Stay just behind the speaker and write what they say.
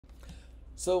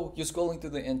So you're scrolling through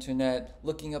the internet,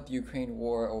 looking up the Ukraine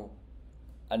war or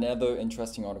another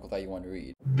interesting article that you want to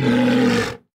read.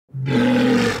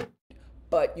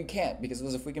 But you can't because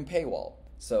there's a freaking paywall.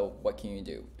 So what can you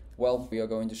do? Well, we are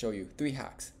going to show you 3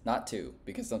 hacks, not 2,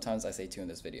 because sometimes I say 2 in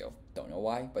this video. Don't know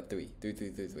why, but 3.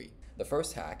 The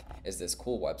first hack is this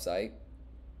cool website.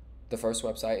 The first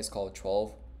website is called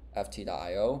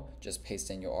 12ft.io. Just paste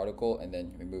in your article and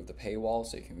then remove the paywall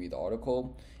so you can read the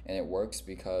article. And it works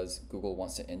because Google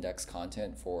wants to index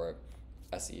content for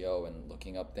SEO and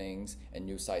looking up things, and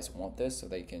new sites want this so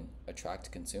they can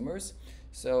attract consumers.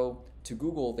 So to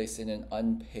Google, they send an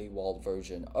unpaywalled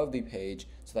version of the page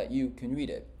so that you can read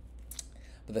it.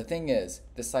 But the thing is,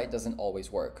 this site doesn't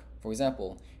always work. For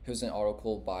example, here's an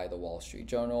article by the Wall Street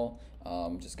Journal.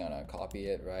 I'm just gonna copy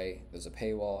it, right? There's a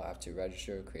paywall, I have to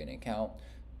register, create an account,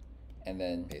 and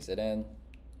then paste it in.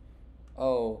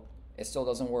 Oh, it still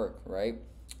doesn't work, right?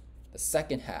 The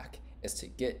second hack is to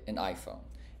get an iPhone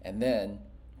and then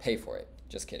pay for it.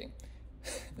 Just kidding.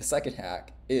 The second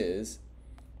hack is,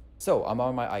 so I'm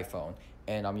on my iPhone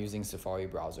and I'm using Safari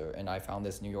browser and I found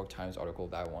this New York Times article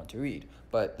that I want to read,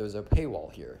 but there's a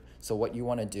paywall here. So what you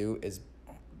want to do is,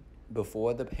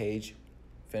 before the page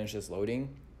finishes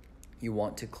loading, you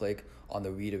want to click on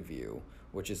the reader view,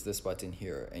 which is this button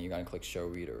here, and you're gonna click show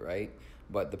reader, right?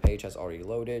 But the page has already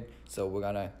loaded, so we're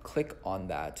gonna click on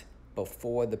that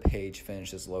before the page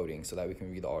finishes loading so that we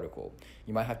can read the article.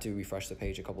 You might have to refresh the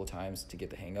page a couple of times to get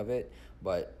the hang of it,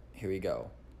 but here we go.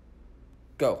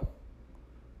 Go.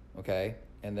 Okay,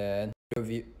 and then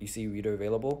you see reader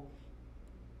available.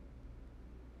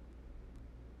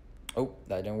 Oh,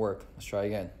 that didn't work. Let's try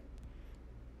again.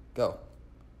 Go.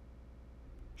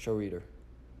 Show reader.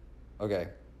 Okay.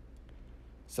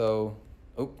 So,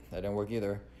 oh, that didn't work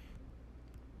either.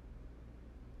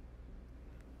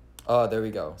 Oh, there we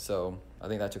go. So I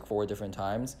think that took 4 different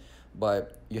times,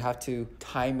 but you have to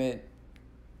time it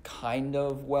kind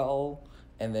of well,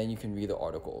 and then you can read the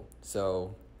article.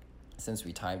 So since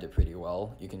we timed it pretty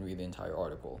well, you can read the entire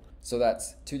article. So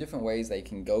that's 2 different ways that you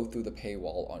can go through the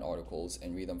paywall on articles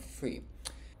and read them for free.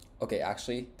 Okay,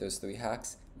 actually, there's 3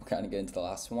 hacks. We're kind of get into the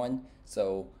last one.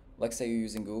 So let's say you're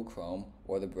using Google Chrome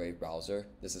or the Brave browser.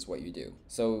 This is what you do.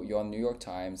 So you're on New York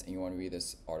Times and you want to read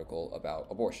this article about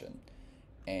abortion.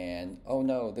 And oh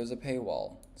no, there's a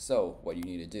paywall. So what you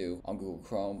need to do on Google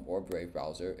Chrome or Brave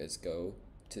browser is go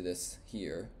to this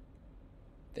here,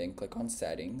 then click on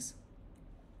settings.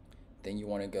 Then you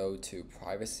want to go to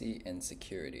privacy and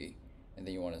security, and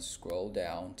then you want to scroll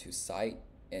down to site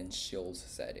and shield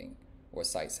setting, or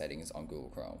site settings on Google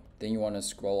Chrome. Then you want to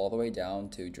scroll all the way down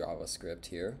to JavaScript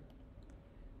here.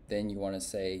 Then you want to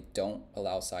say don't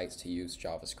allow sites to use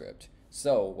JavaScript.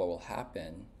 So what will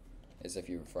happen is if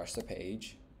you refresh the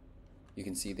page, you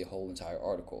can see the whole entire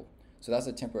article. So that's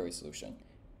a temporary solution.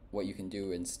 What you can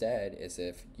do instead is,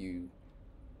 if you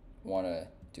want to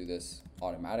do this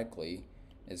automatically,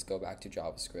 is go back to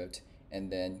JavaScript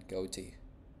and then go to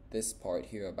this part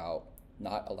here about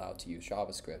not allowed to use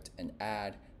JavaScript and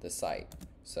add the site.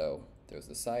 So there's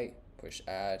the site, push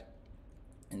add.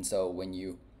 And so when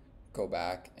you go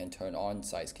back and turn on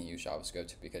sites can use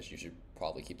JavaScript, because you should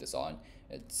probably keep this on.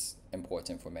 It's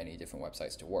important for many different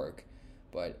websites to work.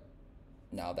 But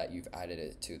now that you've added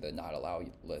it to the not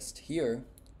allowed list here,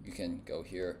 you can go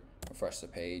here, refresh the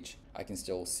page. I can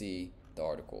still see the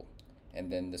article.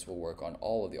 And then this will work on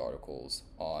all of the articles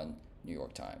on New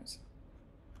York Times.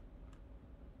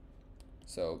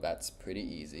 So that's pretty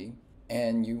easy.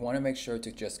 And you want to make sure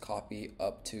to just copy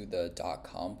up to the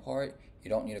 .com part. You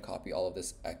don't need to copy all of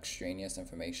this extraneous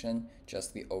information,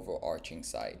 just the overarching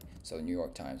site. So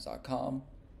NewYorkTimes.com,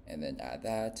 and then add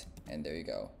that, and there you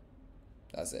go.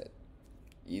 That's it.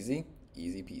 Easy,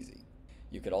 easy peasy.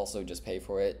 You could also just pay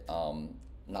for it.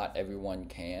 Not everyone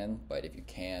can, but if you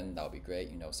can, that would be great.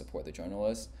 You know, support the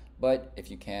journalist. But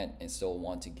if you can't and still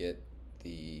want to get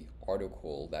the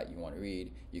article that you want to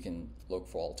read, you can look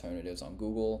for alternatives on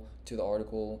Google to the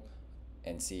article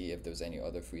and see if there's any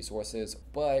other free sources.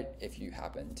 But if you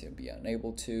happen to be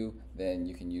unable to, then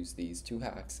you can use these 2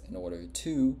 hacks in order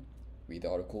to read the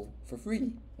article for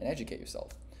free and educate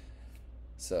yourself.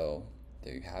 So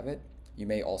there you have it. You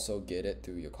may also get it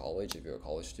through your college. If you're a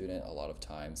college student, a lot of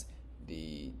times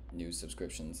the news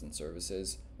subscriptions and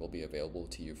services will be available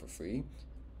to you for free.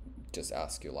 Just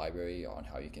ask your library on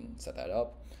how you can set that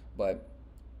up. But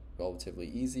relatively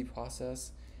easy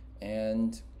process,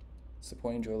 and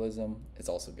supporting journalism is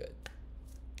also good.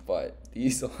 But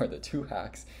these are the 2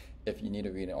 hacks if you need to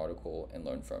read an article and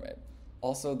learn from it.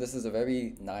 Also, this is a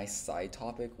very nice side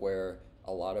topic where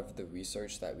a lot of the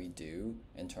research that we do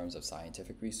in terms of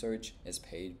scientific research is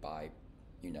paid by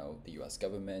the US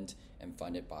government and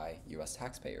funded by US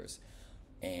taxpayers.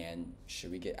 And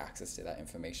should we get access to that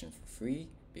information for free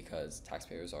because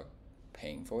taxpayers are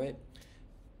paying for it?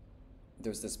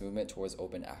 There's this movement towards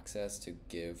open access to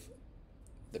give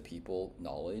the people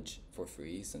knowledge for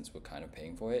free since we're kind of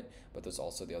paying for it, but there's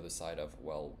also the other side of,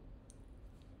 well,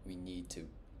 we need to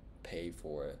pay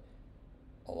for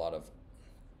a lot of,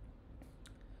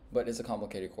 but it's a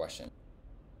complicated question.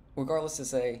 Regardless to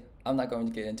say, I'm not going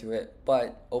to get into it,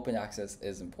 but open access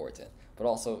is important, but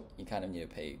also you kind of need to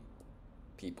pay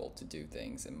people to do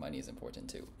things, and money is important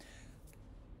too.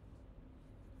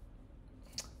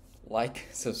 Like,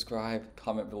 subscribe,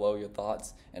 comment below your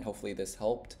thoughts, and hopefully this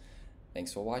helped.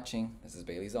 Thanks for watching. This is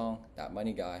Bailey Zong, that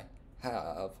money guy.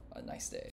 Have a nice day.